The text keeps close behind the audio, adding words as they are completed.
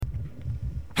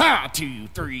Ha, 2,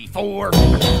 3, 4.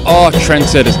 Oh,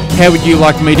 trendsetters, how would you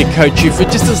like me to coach you for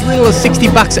just as little as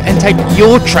 $60 and take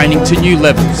your training to new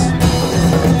levels?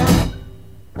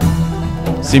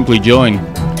 Simply join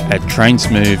at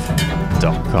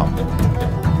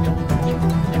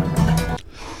trainsmooth.com.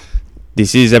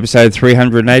 This is episode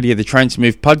 380 of the Train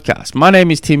Smooth podcast. My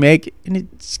name is Tim Egg, and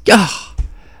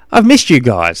I've missed you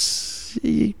guys.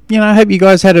 I hope you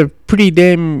guys had a pretty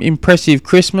damn impressive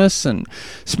Christmas and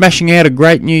smashing out a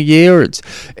great New Year.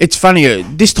 It's funny,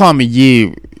 this time of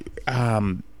year,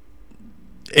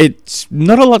 it's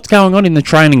not a lot's going on in the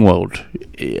training world.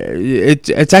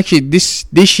 It's actually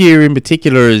this year in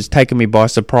particular has taken me by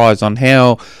surprise on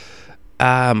how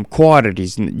quiet it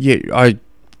is. I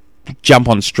jump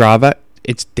on Strava,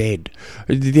 it's dead.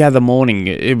 The other morning,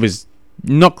 it was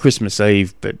not Christmas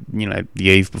Eve, but the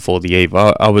eve before the eve.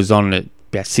 I was on at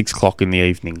about 6 o'clock in the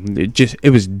evening. It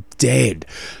was dead.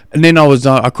 And then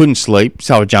I couldn't sleep,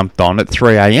 so I jumped on at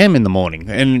 3 a.m. in the morning,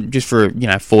 and just for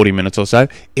 40 minutes or so,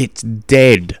 it's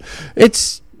dead.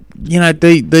 It's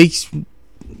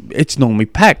it's normally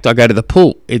packed. I go to the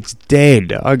pool, it's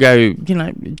dead. I go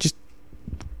just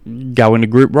go into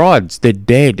group rides, they're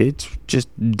dead. It's just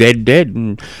dead.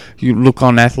 And you look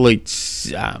on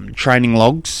athletes' training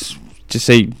logs to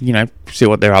see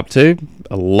what they're up to.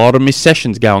 A lot of missed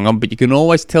sessions going on, but you can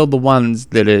always tell the ones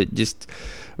that are just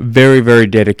very, very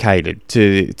dedicated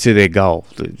to their goal.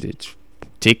 It's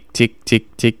tick, tick,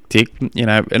 tick, tick, tick.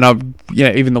 And I've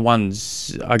even the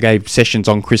ones I gave sessions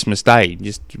on Christmas Day,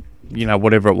 just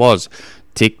whatever it was,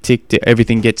 tick, tick, tick,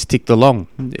 everything gets ticked along.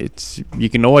 You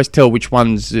can always tell which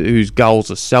ones whose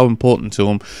goals are so important to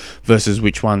them versus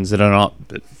which ones that are not.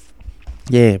 But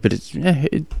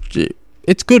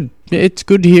it's good. It's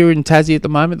good here in Tassie at the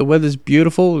moment. The weather's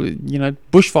beautiful.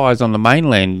 Bushfires on the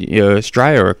mainland,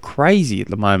 Australia, are crazy at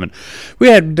the moment. We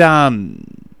had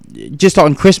just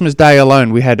on Christmas Day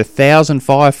alone, we had 1,000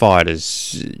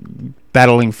 firefighters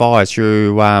battling fires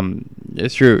through on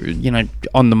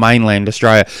the mainland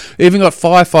Australia. We even got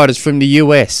firefighters from the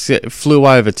US flew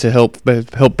over to help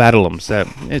battle them. So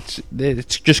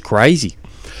it's just crazy.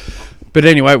 But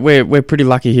anyway, we're pretty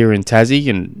lucky here in Tassie,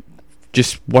 and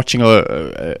just watching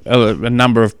a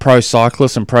number of pro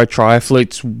cyclists and pro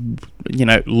triathletes,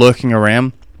 lurking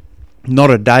around.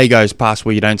 Not a day goes past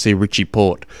where you don't see Richie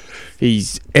Port.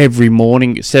 He's every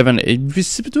morning between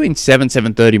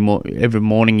 7:30 every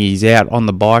morning. He's out on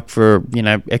the bike for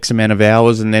X amount of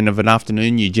hours, and then of an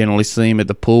afternoon you generally see him at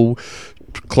the pool,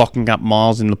 clocking up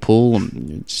miles in the pool.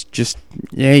 And it's just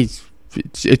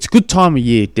It's a good time of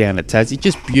year down at Tassie,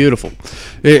 just beautiful.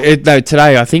 Though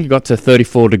today I think it got to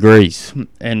 34 degrees,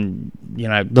 and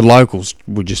the locals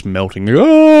were just melting.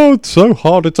 Oh, it's so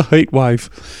hot! It's a heat wave.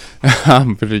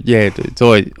 But it's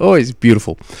always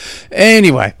beautiful.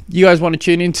 Anyway, you guys want to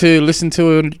tune in to listen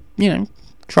to a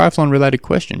triathlon related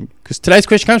question, because today's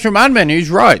question comes from Unman, who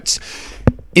writes,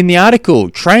 in the article,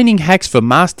 Training Hacks for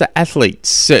Master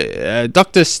Athletes,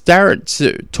 Dr. Starrett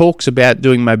talks about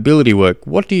doing mobility work.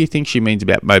 What do you think she means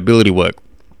about mobility work?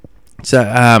 So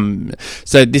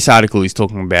this article is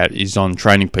on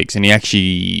Training Peaks, and he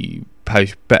actually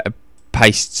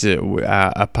pastes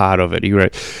a part of it. He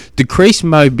wrote, decreased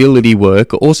mobility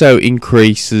work also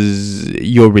increases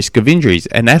your risk of injuries.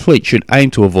 An athlete should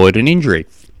aim to avoid an injury.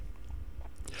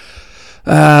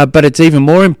 But it's even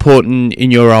more important in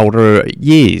your older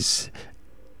years,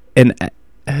 and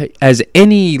as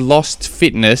any lost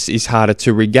fitness is harder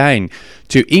to regain.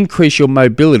 To increase your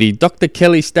mobility, Dr.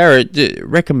 Kelly Starrett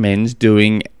recommends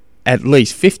doing at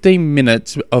least 15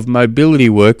 minutes of mobility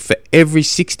work for every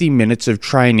 60 minutes of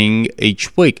training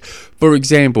each week. For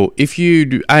example, if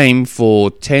you aim for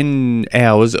 10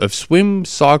 hours of swim,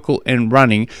 cycle and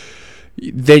running,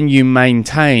 then your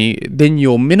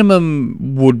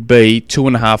minimum would be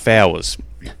 2.5 hours.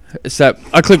 So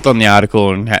I clicked on the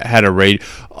article and had a read.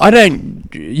 I don't,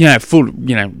 I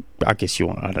guess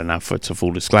I don't know if it's a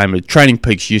full disclaimer. Training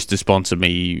Peaks used to sponsor me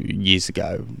years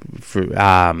ago, but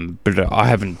I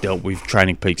haven't dealt with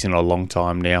Training Peaks in a long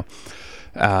time now.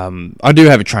 I do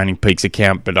have a Training Peaks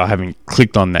account, but I haven't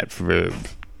clicked on that for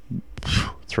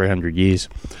 300 years.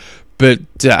 But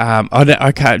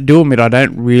I can't admit I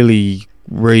don't really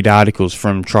read articles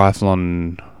from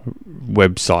triathlon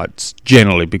websites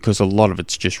generally, because a lot of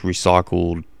it's just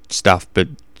recycled stuff. But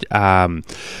and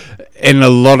a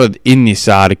lot of in this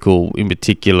article in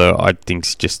particular, I think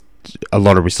it's just a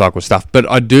lot of recycled stuff. But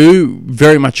I do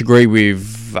very much agree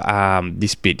with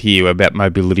this bit here about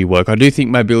mobility work. I do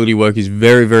think mobility work is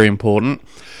very, very important.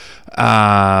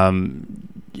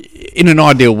 In an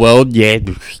ideal world,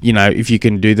 if you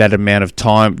can do that amount of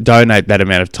time, donate that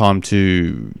amount of time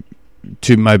to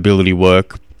mobility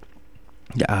work,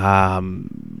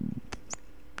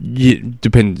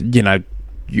 Depend,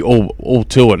 you all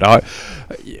to it.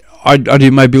 I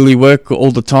do mobility work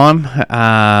all the time,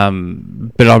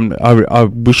 but I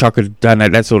wish I could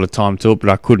donate that sort of time to it, but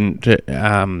I couldn't.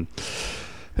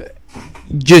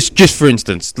 Just for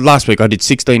instance, last week I did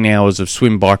 16 hours of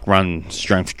swim, bike, run,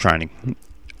 strength training.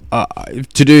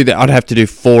 To do that, I'd have to do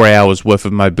 4 hours worth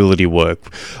of mobility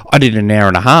work. I did an hour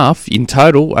and a half in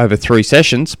total over 3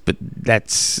 sessions, but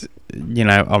that's,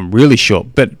 I'm really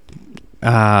short. But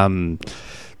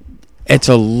it's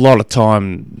a lot of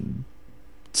time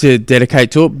to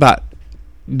dedicate to it. But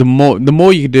the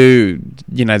more you do,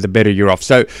 the better you're off.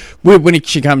 So when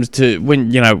it comes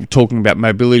to talking about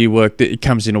mobility work, it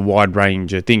comes in a wide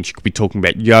range of things. You could be talking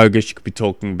about yoga. You could be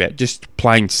talking about just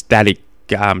plain static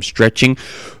stretching.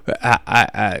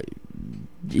 And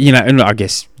I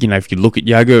guess if you look at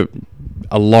yoga,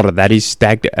 a lot of that is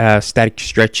static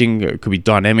stretching. It could be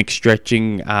dynamic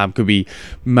stretching. Could be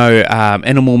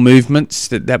animal movements.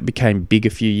 That became big a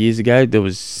few years ago. There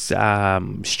was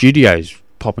studios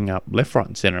popping up left, right,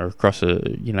 and centre across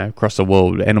the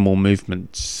world. Animal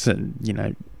movements,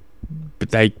 and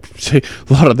but a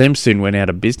lot of them soon went out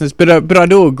of business. But I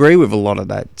do agree with a lot of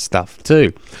that stuff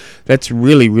too. That's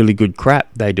really, really good crap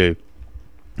they do.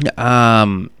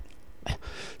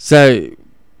 So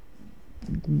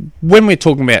when we're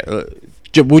talking about,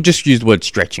 we'll just use the word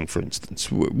stretching for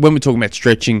instance. When we're talking about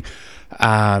stretching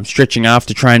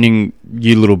after training,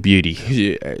 you little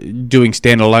beauty, doing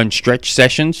standalone stretch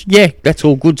sessions, that's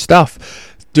all good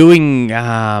stuff. Doing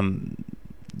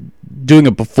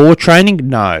it before training,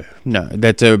 no,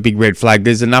 that's a big red flag.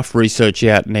 There's enough research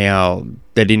out now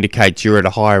that indicates you're at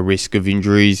a higher risk of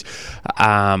injuries.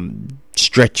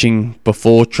 Stretching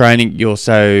before training, your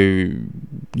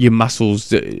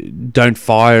muscles don't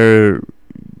fire at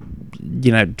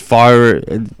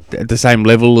the same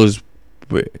level as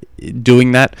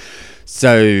doing that.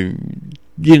 So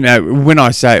when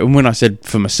I said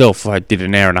for myself I did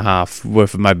an hour and a half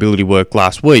worth of mobility work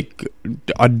last week,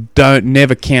 I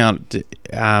never count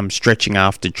stretching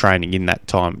after training in that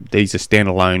time. These are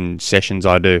standalone sessions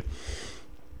I do.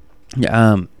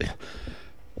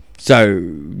 So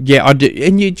I do,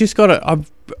 and you just gotta. I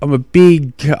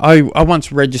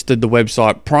once registered the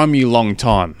website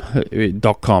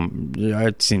primulongtime.com.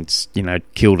 It's since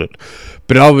killed it,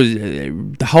 but I was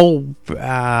the whole.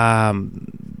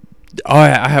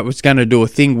 I was going to do a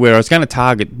thing where I was going to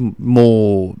target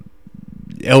more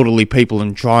elderly people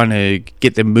and trying to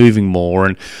get them moving more,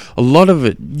 and a lot of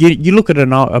it, you look at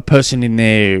a person in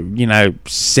their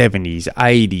 70s,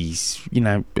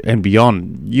 80s, and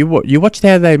beyond. You watch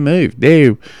how they move.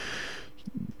 You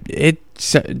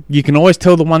can always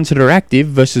tell the ones that are active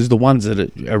versus the ones that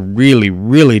are really,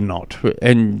 really not.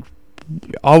 And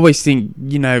I always think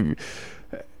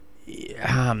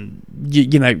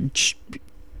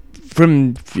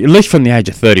from at least from the age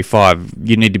of 35,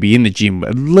 you need to be in the gym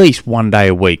at least one day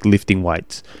a week lifting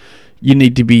weights. You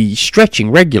need to be stretching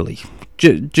regularly,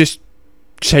 just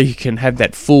so you can have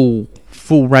that full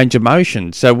range of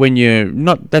motion. So when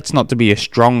that's not to be a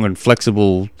strong and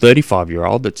flexible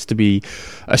 35-year-old. That's to be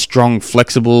a strong,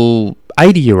 flexible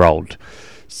 80-year-old.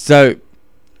 So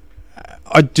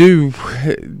I do,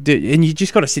 and you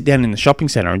just got to sit down in the shopping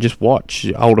centre and just watch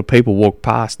older people walk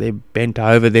past. They're bent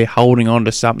over, they're holding on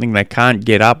to something, they can't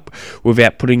get up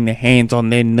without putting their hands on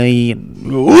their knee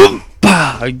and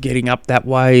getting up that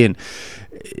way, and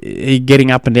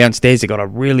getting up and down stairs. They got to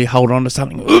really hold on to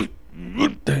something.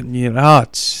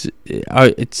 It's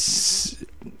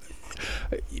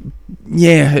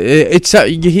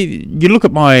you look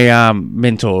at my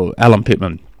mentor, Alan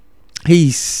Pittman.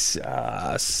 He's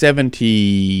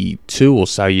 72 or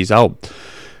so years old.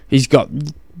 He's got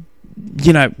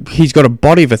a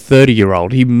body of a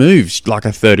 30-year-old. He moves like a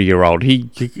 30-year-old.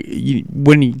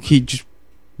 When he just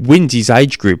wins his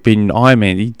age group in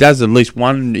Ironman, he does at least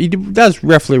one. He does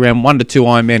roughly around 1 to 2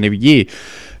 Ironman every year.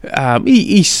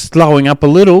 He's slowing up a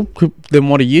little than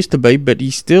what he used to be, but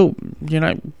he's still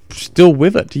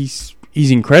with it. He's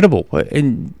incredible,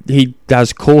 and he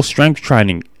does core strength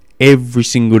training every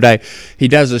single day. He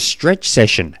does a stretch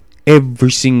session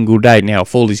every single day. Now,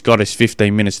 if all he's got is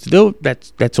 15 minutes to do it,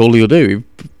 that's all he'll do.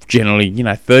 Generally,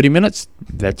 30 minutes,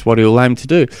 that's what he'll aim to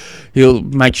do. He'll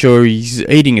make sure he's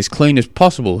eating as clean as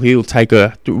possible. He'll take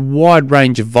a wide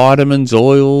range of vitamins,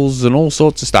 oils, and all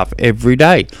sorts of stuff every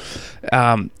day.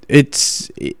 It's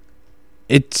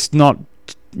not,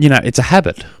 it's a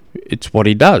habit. It's what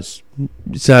he does.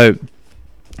 So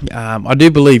I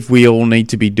do believe we all need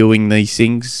to be doing these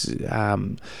things. I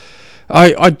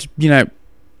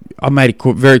made it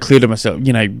very clear to myself,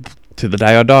 to the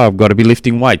day I die, I've got to be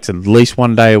lifting weights at least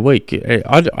one day a week.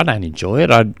 I don't enjoy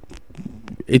it.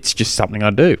 It's just something I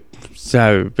do.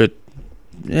 So, but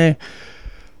yeah.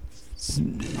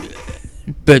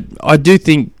 But I do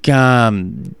think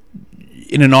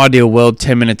in an ideal world,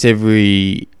 10 minutes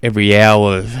every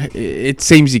hour, it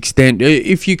seems extend.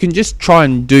 If you can just try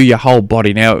and do your whole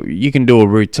body. Now, you can do a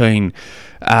routine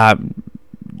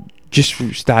just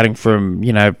starting from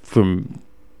your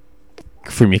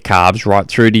calves right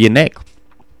through to your neck.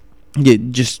 You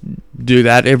just do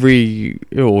that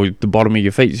or the bottom of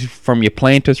your feet, from your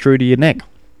plantar through to your neck.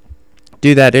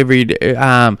 Do that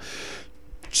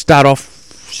start off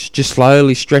just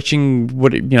slowly stretching,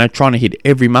 trying to hit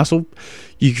every muscle.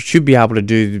 You should be able to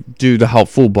do the whole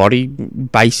full body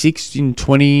basics in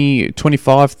 20,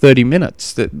 25, 30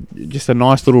 minutes. Just a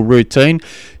nice little routine.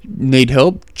 Need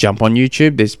help? Jump on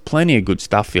YouTube. There's plenty of good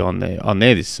stuff on there.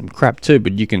 There's some crap too,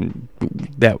 but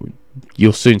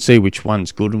you'll soon see which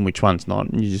one's good and which one's not.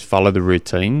 And you just follow the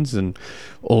routines, and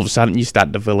all of a sudden you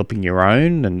start developing your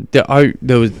own. And there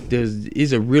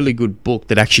is a really good book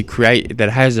that actually that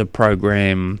has a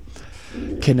program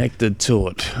connected to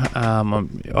it.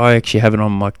 I actually have it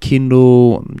on my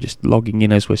Kindle. I'm just logging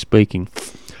in as we're speaking.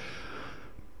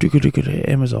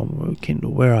 Amazon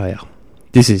Kindle, where are you?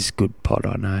 This is good pod,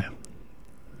 I know.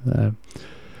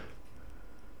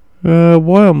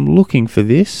 While I'm looking for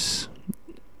this,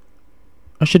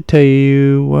 I should tell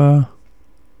you,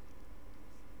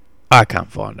 I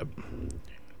can't find it.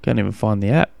 Can't even find the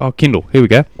app. Oh, Kindle. Here we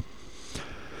go.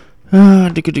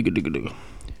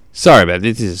 Sorry about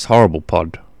this. This is horrible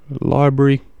pod.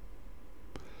 Library.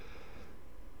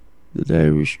 The day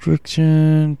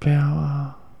restriction.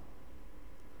 Power.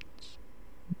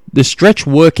 The Stretch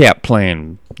Workout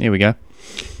Plan. Here we go.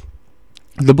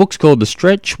 The book's called The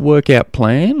Stretch Workout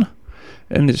Plan,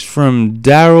 and it's from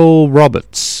Daryl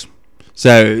Roberts.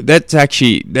 So that's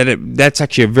actually a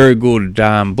very good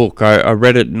book. I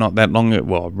read it not that long ago.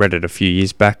 Well, I read it a few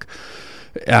years back.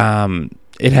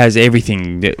 It has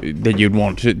everything that you'd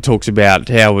want. It talks about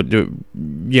how it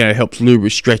helps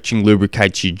stretching,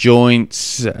 lubricates your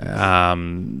joints,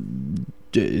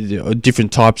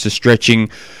 different types of stretching.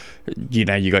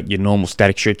 You got your normal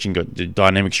static stretching, got the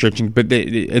dynamic stretching, but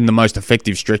the most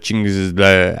effective stretching is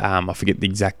the I forget the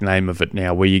exact name of it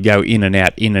now, where you go in and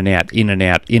out, in and out, in and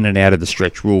out, in and out of the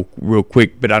stretch real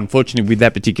quick. But unfortunately, with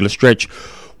that particular stretch,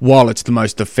 while it's the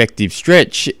most effective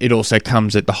stretch, it also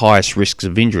comes at the highest risks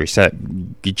of injury. So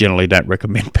you generally don't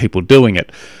recommend people doing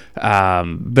it.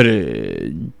 But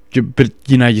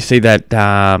you see that.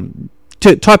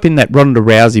 Type in that Ronda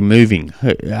Rousey moving.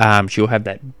 She'll have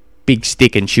that big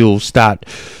stick, and she'll start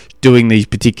doing these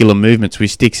particular movements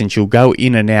with sticks, and she'll go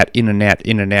in and out, in and out,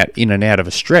 in and out, in and out of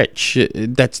a stretch.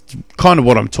 That's kind of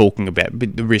what I'm talking about,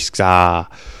 but the risks are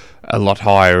a lot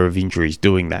higher of injuries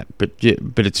doing that. But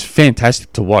it's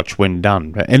fantastic to watch when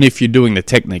done, and if you're doing the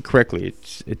technique correctly,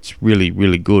 it's really,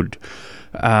 really good.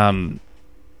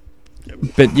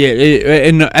 But yeah,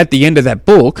 and at the end of that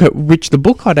book, which the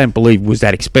book I don't believe was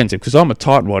that expensive, because I'm a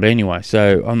tightwad anyway,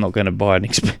 so I'm not going to buy I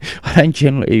don't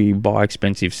generally buy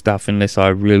expensive stuff unless I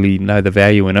really know the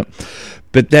value in it.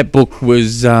 But that book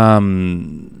was has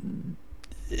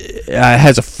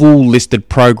a full listed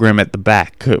program at the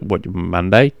back.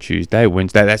 Monday, Tuesday,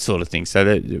 Wednesday, that sort of thing. So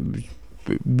that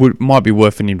might be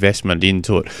worth an investment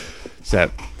into it. So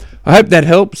I hope that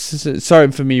helps.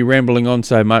 Sorry for me rambling on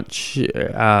so much.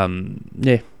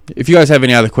 Yeah. If you guys have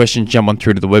any other questions, jump on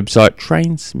through to the website,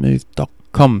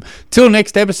 trainsmooth.com. Till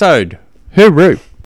next episode. Hooroo.